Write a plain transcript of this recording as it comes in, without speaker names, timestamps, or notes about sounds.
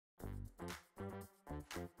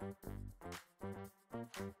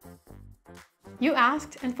You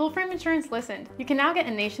asked, and Full Frame Insurance listened. You can now get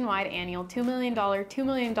a nationwide annual $2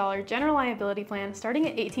 million general liability plan starting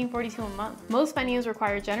at $18.42 a month. Most venues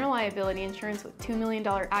require general liability insurance with $2 million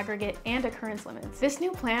aggregate and occurrence limits. This new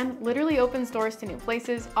plan literally opens doors to new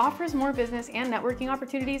places, offers more business and networking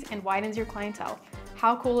opportunities, and widens your clientele.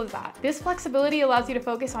 How cool is that? This flexibility allows you to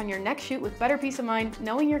focus on your next shoot with better peace of mind,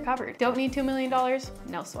 knowing you're covered. Don't need $2 million?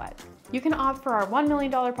 No sweat. You can opt for our $1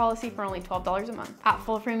 million policy for only $12 a month. At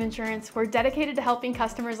Full Frame Insurance, we're dedicated to helping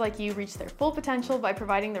customers like you reach their full potential by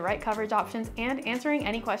providing the right coverage options and answering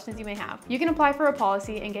any questions you may have. You can apply for a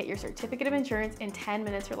policy and get your certificate of insurance in 10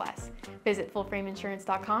 minutes or less. Visit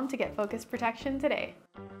fullframeinsurance.com to get focused protection today.